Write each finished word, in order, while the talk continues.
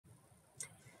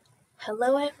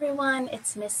Hello everyone,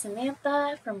 it's Miss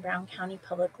Samantha from Brown County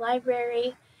Public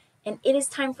Library, and it is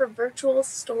time for virtual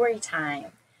story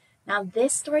time. Now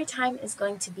this story time is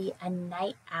going to be a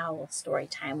night owl story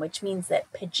time, which means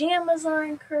that pajamas are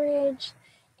encouraged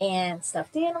and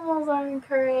stuffed animals are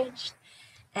encouraged,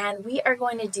 and we are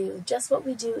going to do just what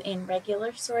we do in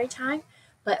regular story time,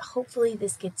 but hopefully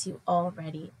this gets you all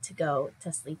ready to go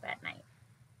to sleep at night.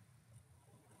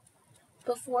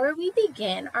 Before we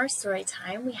begin our story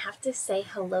time, we have to say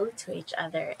hello to each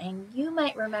other. And you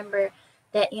might remember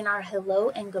that in our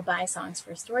hello and goodbye songs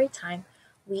for story time,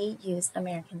 we use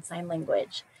American Sign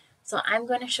Language. So I'm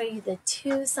going to show you the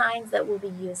two signs that we'll be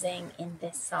using in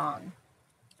this song.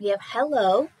 We have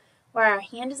hello, where our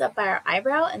hand is up by our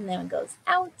eyebrow and then it goes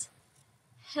out.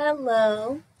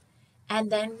 Hello.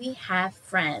 And then we have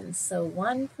friends. So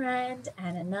one friend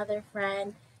and another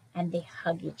friend, and they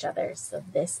hug each other. So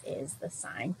this is the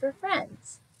sign for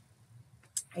friends.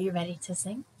 Are you ready to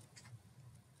sing?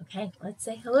 Okay, let's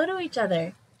say hello to each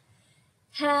other.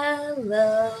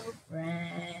 Hello,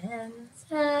 friends.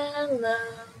 Hello,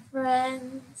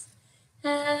 friends.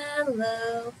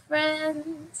 Hello,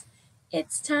 friends.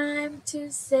 It's time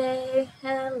to say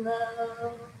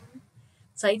hello.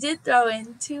 So I did throw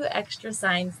in two extra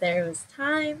signs there. It was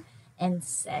time and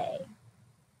say.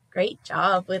 Great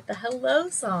job with the hello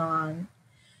song.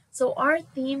 So our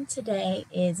theme today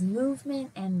is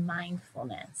movement and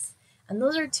mindfulness. And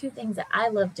those are two things that I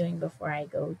love doing before I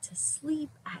go to sleep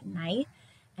at night.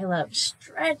 I love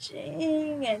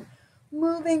stretching and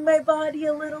moving my body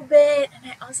a little bit. And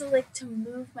I also like to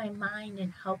move my mind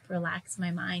and help relax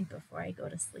my mind before I go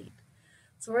to sleep.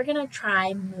 So we're going to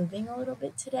try moving a little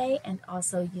bit today and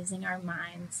also using our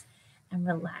minds and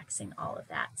relaxing all of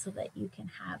that so that you can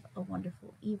have a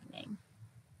wonderful evening.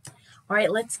 All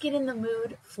right, let's get in the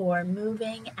mood for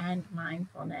moving and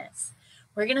mindfulness.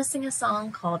 We're going to sing a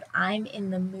song called I'm in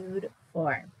the Mood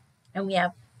For. And we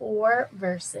have 4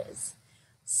 verses: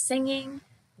 singing,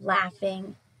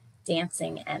 laughing,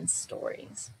 dancing, and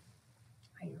stories.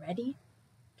 Are you ready?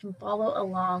 You can follow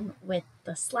along with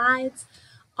the slides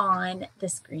on the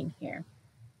screen here.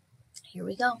 Here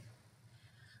we go.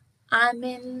 I'm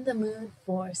in the mood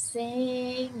for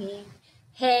singing.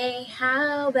 Hey,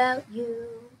 how about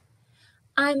you?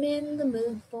 I'm in the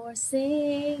mood for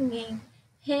singing.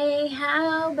 Hey,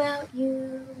 how about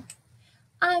you?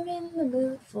 I'm in the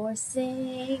mood for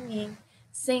singing,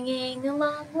 singing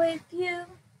along with you.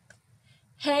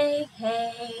 Hey,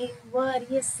 hey, what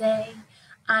do you say?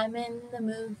 I'm in the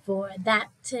mood for that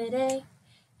today.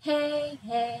 Hey,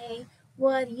 hey,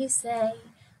 what do you say?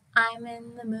 I'm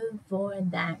in the mood for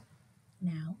that.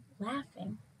 Now,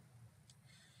 laughing.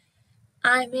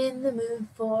 I'm in the mood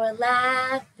for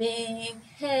laughing.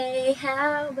 Hey,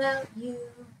 how about you?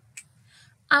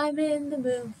 I'm in the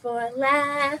mood for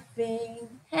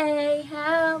laughing. Hey,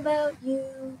 how about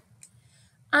you?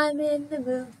 I'm in the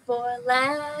mood for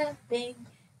laughing,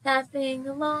 laughing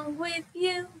along with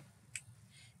you.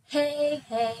 Hey,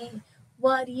 hey,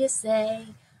 what do you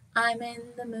say? I'm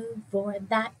in the mood for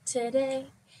that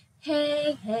today.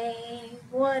 Hey, hey,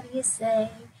 what do you say?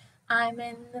 I'm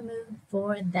in the mood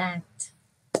for that.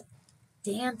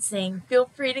 Dancing. Feel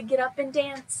free to get up and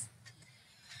dance.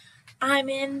 I'm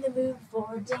in the mood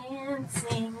for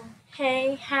dancing.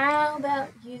 Hey, how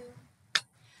about you?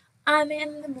 I'm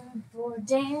in the mood for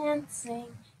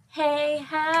dancing. Hey,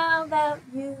 how about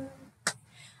you?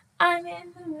 I'm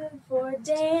in the mood for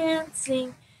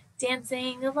dancing,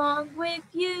 dancing along with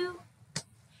you.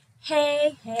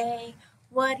 Hey, hey,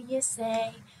 what do you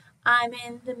say? I'm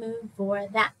in the mood for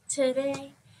that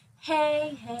today.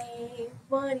 Hey, hey,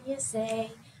 what do you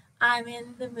say? I'm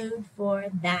in the mood for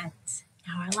that.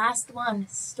 Now our last one,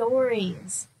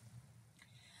 stories.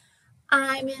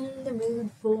 I'm in the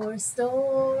mood for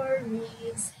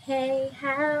stories. Hey,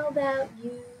 how about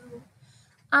you?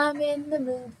 I'm in the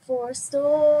mood for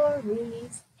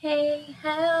stories. Hey,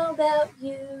 how about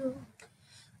you?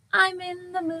 I'm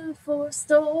in the mood for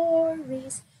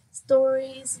stories,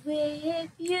 stories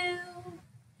with you.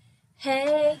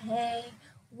 Hey, hey,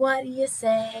 what do you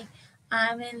say?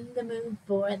 I'm in the mood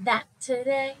for that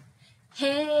today.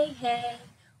 Hey, hey,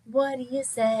 what do you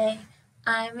say?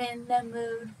 I'm in the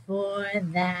mood for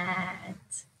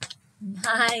that.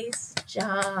 Nice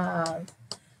job.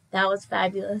 That was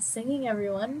fabulous singing,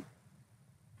 everyone.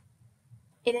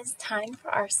 It is time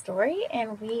for our story,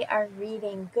 and we are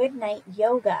reading Good Night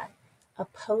Yoga, a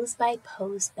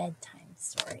pose-by-pose bedtime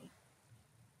story.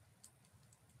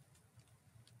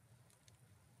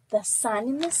 The sun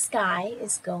in the sky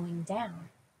is going down,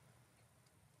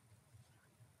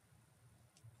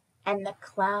 and the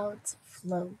clouds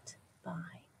float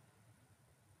by.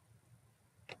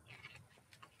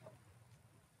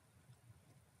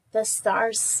 The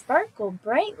stars sparkle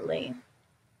brightly.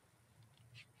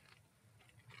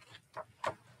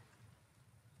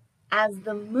 As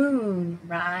the moon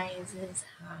rises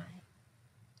high.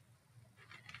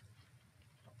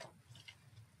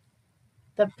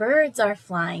 The birds are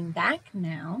flying back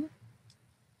now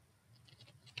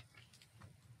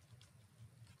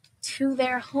to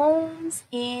their homes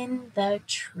in the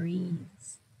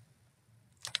trees.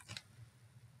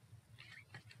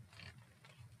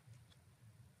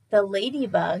 The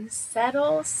ladybugs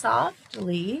settle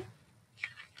softly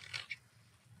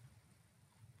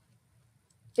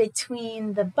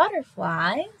between the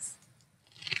butterflies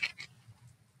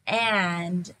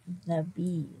and the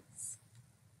bees.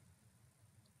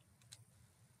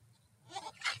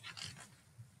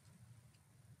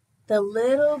 The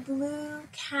little blue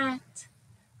cat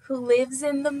who lives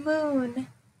in the moon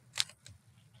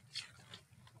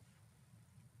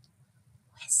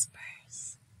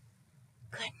whispers,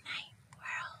 "Good night,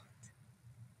 world.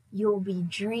 You'll be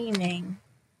dreaming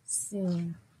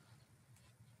soon."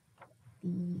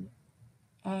 The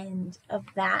end of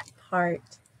that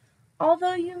part.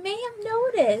 Although you may have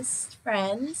noticed,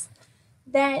 friends,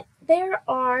 that there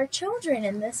are children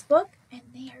in this book and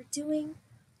they are doing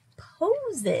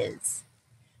poses.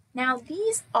 Now,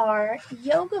 these are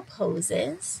yoga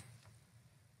poses,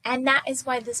 and that is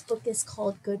why this book is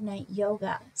called Goodnight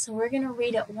Yoga. So we're going to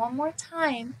read it one more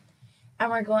time,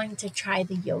 and we're going to try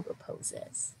the yoga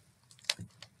poses.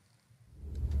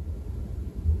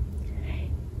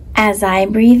 As I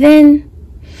breathe in,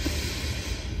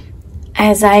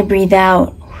 as I breathe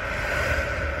out,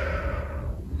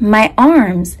 my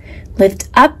arms lift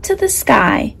up to the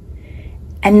sky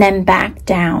and then back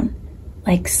down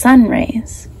like sun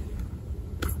rays.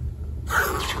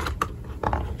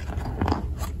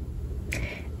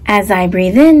 As I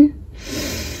breathe in,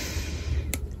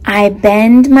 I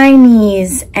bend my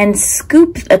knees and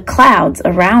scoop the clouds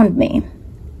around me.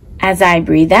 As I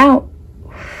breathe out,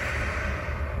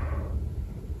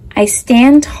 I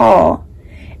stand tall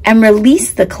and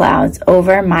release the clouds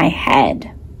over my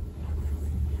head.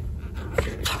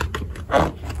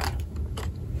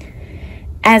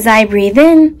 As I breathe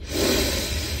in,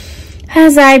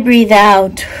 as I breathe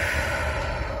out,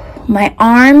 my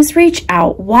arms reach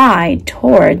out wide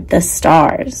toward the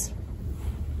stars.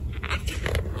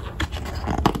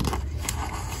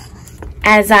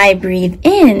 As I breathe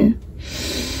in,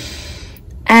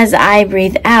 as I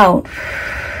breathe out,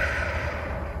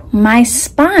 my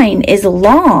spine is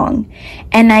long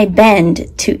and I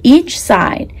bend to each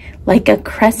side like a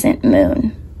crescent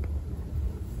moon.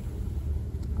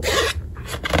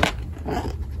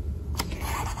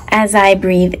 As I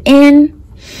breathe in,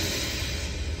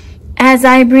 as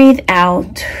I breathe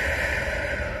out,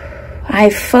 I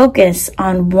focus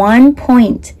on one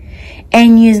point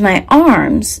and use my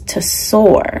arms to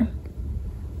soar.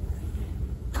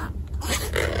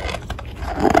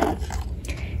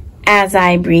 As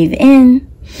I breathe in,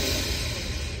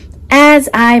 as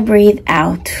I breathe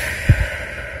out,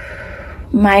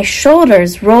 my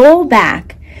shoulders roll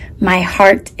back, my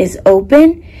heart is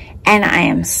open, and I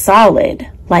am solid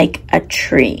like a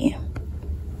tree.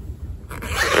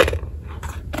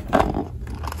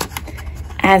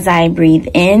 As I breathe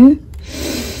in,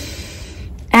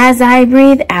 as I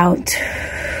breathe out,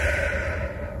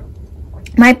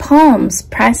 my palms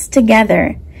press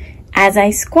together as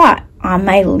I squat on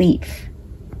my leaf.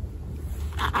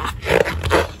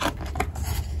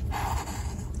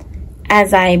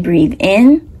 As I breathe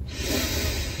in,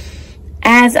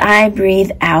 as I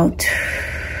breathe out,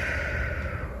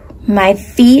 my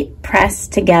feet press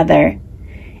together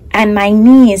and my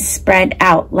knees spread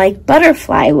out like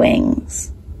butterfly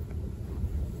wings.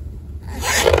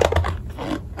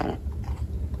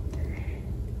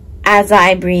 As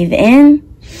I breathe in,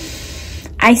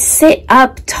 I sit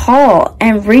up tall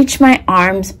and reach my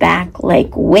arms back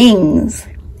like wings.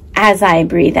 As I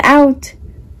breathe out,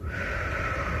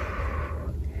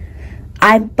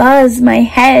 I buzz my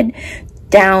head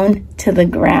down to the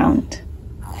ground.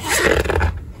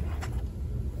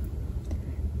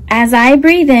 As I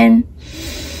breathe in,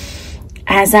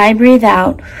 as I breathe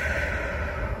out,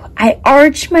 I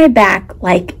arch my back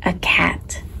like a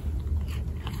cat.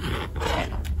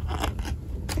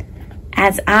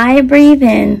 As I breathe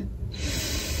in,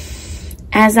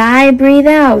 as I breathe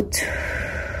out,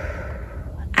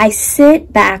 I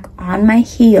sit back on my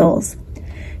heels,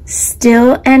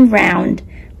 still and round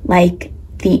like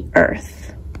the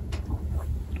earth.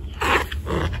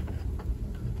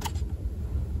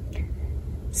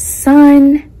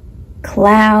 Sun,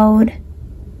 cloud,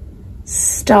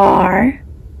 star,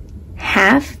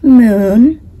 half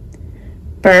moon,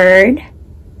 bird,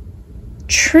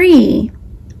 tree,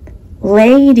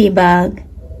 ladybug,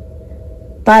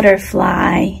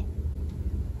 butterfly,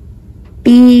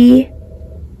 bee,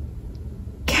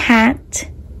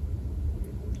 cat,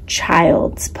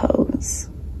 child's pose.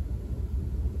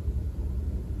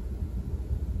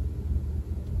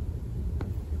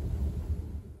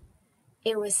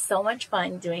 It was so much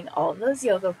fun doing all those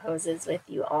yoga poses with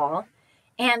you all.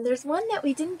 And there's one that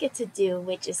we didn't get to do,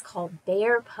 which is called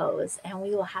bear pose, and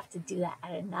we will have to do that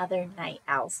at another Night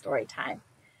Owl Storytime.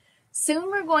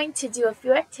 Soon we're going to do a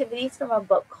few activities from a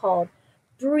book called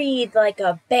Breathe Like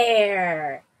a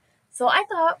Bear. So I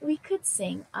thought we could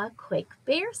sing a quick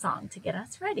bear song to get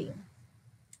us ready.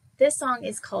 This song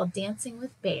is called Dancing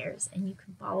with Bears, and you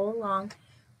can follow along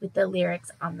with the lyrics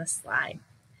on the slide.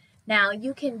 Now,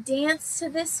 you can dance to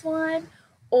this one,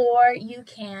 or you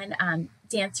can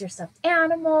dance your stuffed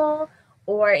animal,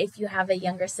 or if you have a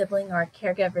younger sibling or a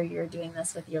caregiver, you're doing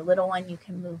this with your little one, you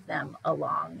can move them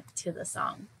along to the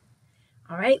song.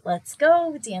 All right, let's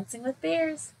go, Dancing with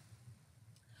Bears.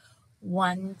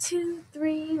 1, 2,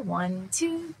 3, 1,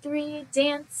 2, 3,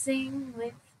 dancing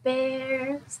with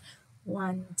bears.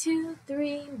 1, 2,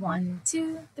 3, 1,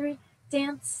 2, 3,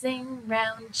 dancing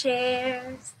round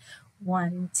chairs.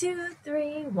 1, 2,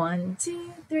 3, 1,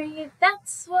 2, 3,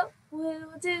 that's what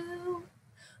we'll do.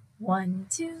 1,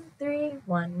 2, 3,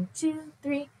 1, 2,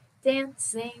 3,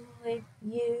 dancing with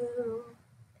you.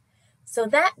 So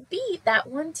that beat, that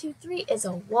 1, 2, 3 is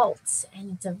a waltz,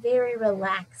 and it's a very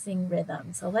relaxing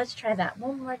rhythm. So let's try that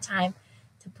one more time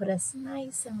to put us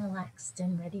nice and relaxed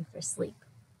and ready for sleep.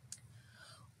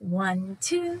 1,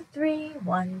 2, 3,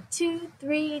 1, 2,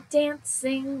 3,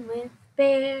 dancing with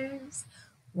bears.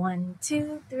 1,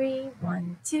 2, 3,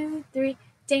 1, 2, 3,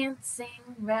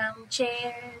 dancing round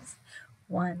chairs.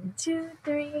 1, 2,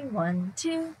 3, 1,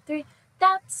 2, 3,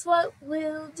 that's what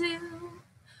we'll do.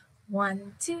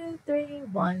 1, 2, 3,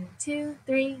 1, 2,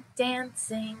 3,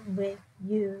 dancing with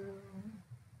you.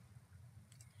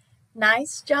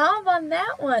 Nice job on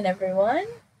that one, everyone.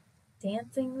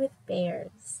 Dancing with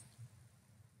bears.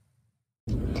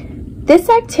 This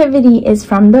activity is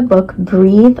from the book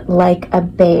Breathe Like a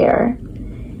Bear,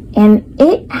 and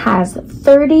it has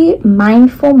 30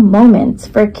 mindful moments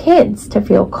for kids to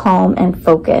feel calm and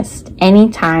focused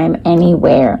anytime,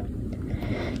 anywhere.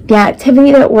 The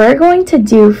activity that we're going to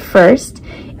do first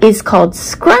is called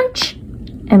Scrunch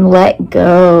and Let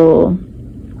Go.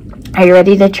 Are you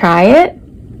ready to try it?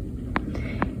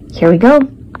 Here we go.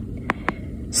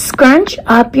 Scrunch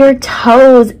up your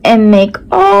toes and make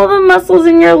all the muscles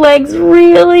in your legs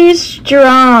really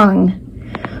strong.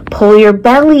 Pull your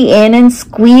belly in and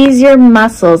squeeze your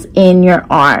muscles in your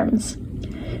arms.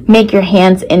 Make your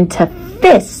hands into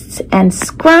fists and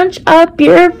scrunch up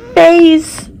your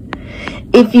face.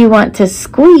 If you want to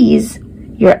squeeze,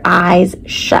 your eyes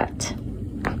shut.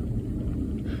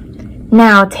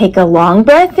 Now take a long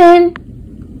breath in.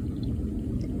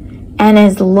 And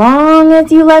as long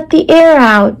as you let the air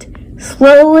out,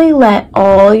 slowly let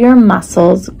all your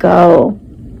muscles go.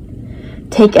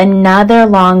 Take another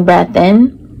long breath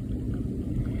in.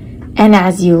 And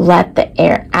as you let the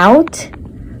air out,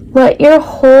 let your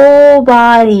whole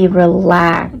body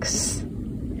relax.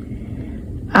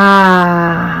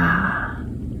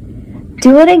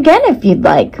 Do it again if you'd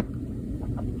like.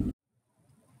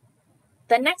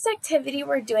 The next activity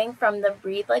we're doing from the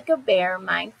Breathe Like a Bear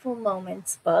Mindful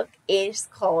Moments book is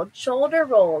called shoulder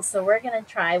rolls. So we're going to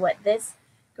try what this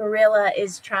gorilla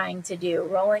is trying to do,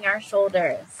 rolling our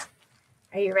shoulders.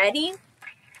 Are you ready?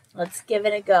 Let's give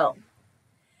it a go.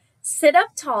 Sit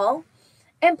up tall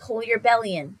and pull your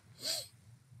belly in.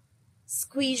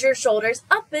 Squeeze your shoulders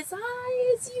up as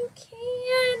high as you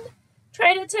can.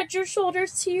 Try to touch your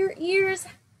shoulders to your ears.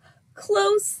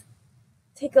 Close.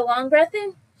 Take a long breath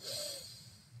in.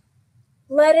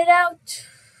 Let it out.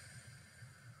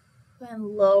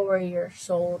 And lower your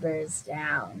shoulders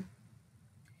down.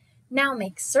 Now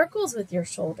make circles with your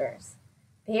shoulders.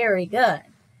 Very good.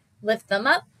 Lift them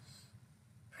up.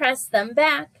 Press them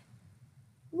back.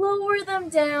 Lower them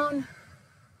down.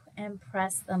 And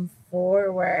press them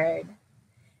forward.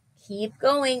 Keep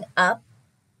going up,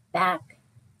 back,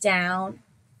 down,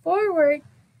 forward.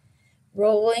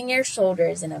 Rolling your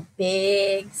shoulders in a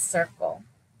big circle.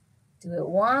 Do it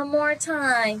one more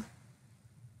time.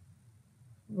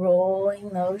 Rolling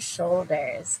those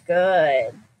shoulders.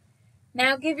 Good.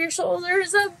 Now give your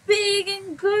shoulders a big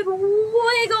and good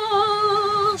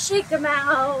wiggle. Shake them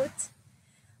out.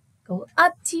 Go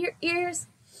up to your ears.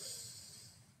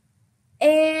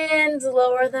 And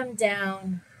lower them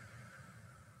down.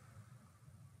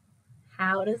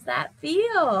 How does that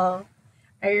feel?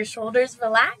 Are your shoulders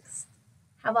relaxed?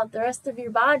 How about the rest of your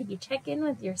body? Check in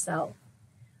with yourself.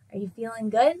 Are you feeling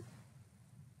good?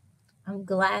 I'm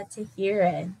glad to hear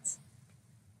it.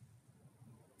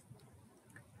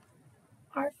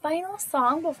 Our final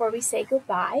song before we say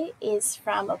goodbye is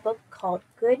from a book called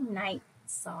Good Night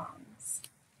Songs.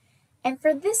 And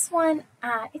for this one,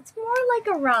 it's more like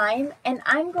a rhyme, and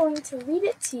I'm going to read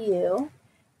it to you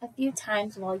a few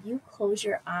times while you close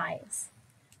your eyes.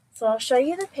 So I'll show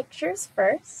you the pictures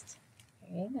first.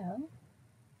 Here you go.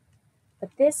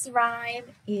 But this rhyme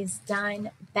is done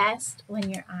best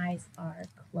when your eyes are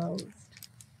closed.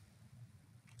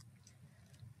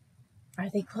 Are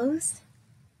they closed?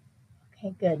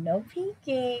 Okay, good. No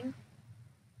peeking.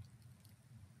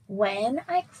 When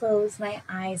I close my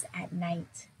eyes at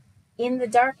night, in the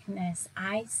darkness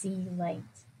I see light.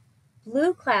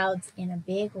 Blue clouds in a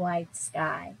big white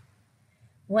sky.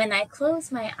 When I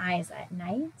close my eyes at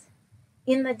night,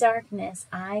 in the darkness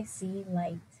I see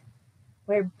light,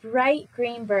 where bright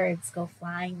green birds go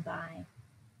flying by.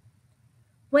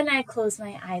 When I close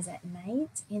my eyes at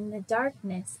night, in the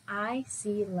darkness I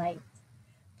see light,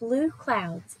 blue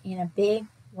clouds in a big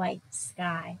white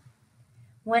sky.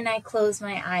 When I close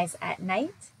my eyes at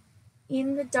night,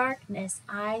 in the darkness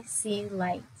I see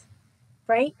light,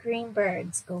 bright green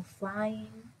birds go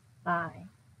flying by.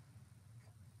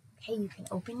 Okay, you can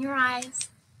open your eyes.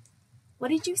 What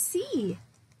did you see?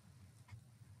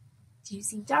 Did you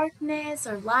see darkness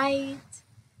or light?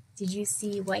 Did you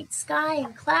see white sky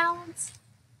and clouds?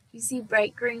 Did you see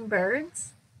bright green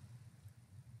birds?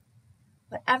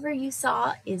 Whatever you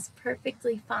saw is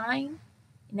perfectly fine,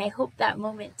 and I hope that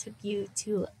moment took you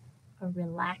to a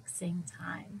relaxing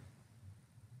time.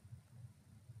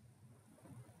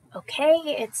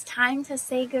 Okay, it's time to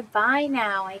say goodbye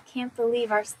now. I can't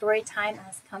believe our story time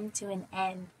has come to an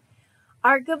end.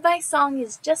 Our goodbye song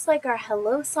is just like our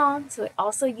hello song, so it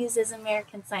also uses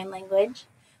American Sign Language.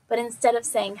 But instead of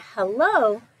saying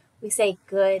hello, we say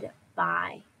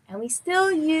goodbye. And we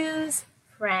still use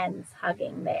friends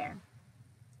hugging there.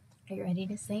 Are you ready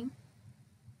to sing?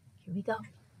 Here we go.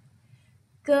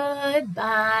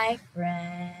 Goodbye,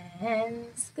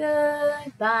 friends.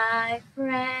 Goodbye,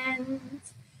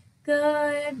 friends.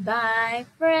 Goodbye,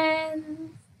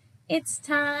 friends. It's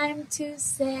time to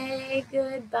say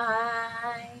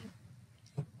goodbye.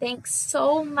 Thanks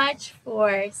so much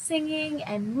for singing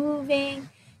and moving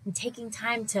and taking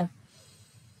time to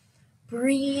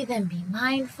breathe and be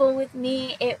mindful with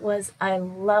me. It was a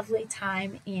lovely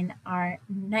time in our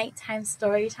nighttime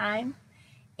story time.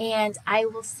 And I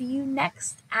will see you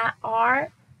next at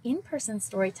our in-person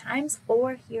story times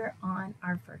or here on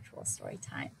our virtual story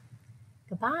time.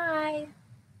 Goodbye.